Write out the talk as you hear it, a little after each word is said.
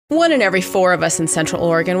1 in every 4 of us in Central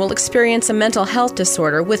Oregon will experience a mental health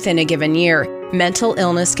disorder within a given year. Mental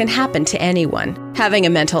illness can happen to anyone. Having a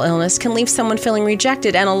mental illness can leave someone feeling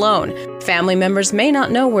rejected and alone. Family members may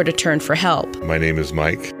not know where to turn for help. My name is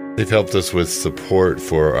Mike. They've helped us with support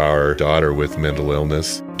for our daughter with mental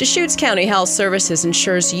illness. Deschutes County Health Services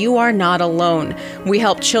ensures you are not alone. We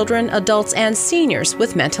help children, adults, and seniors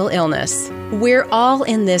with mental illness. We're all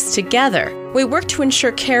in this together. We work to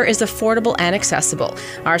ensure care is affordable and accessible.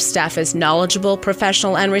 Our staff is knowledgeable,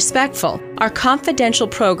 professional, and respectful. Our confidential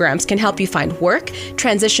programs can help you find work,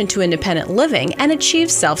 transition to independent living, and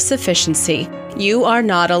achieve self-sufficiency. You are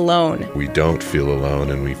not alone. We don't feel alone,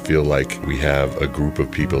 and we feel like we have a group of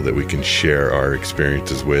people that we can share our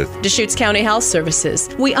experiences with. Deschutes County Health Services.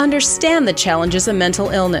 We understand the challenges of mental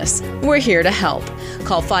illness. We're here to help.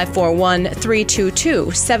 Call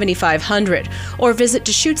 541-322-7500 or visit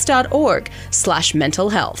Deschutes.org/mental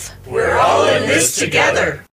health. We're all in this together.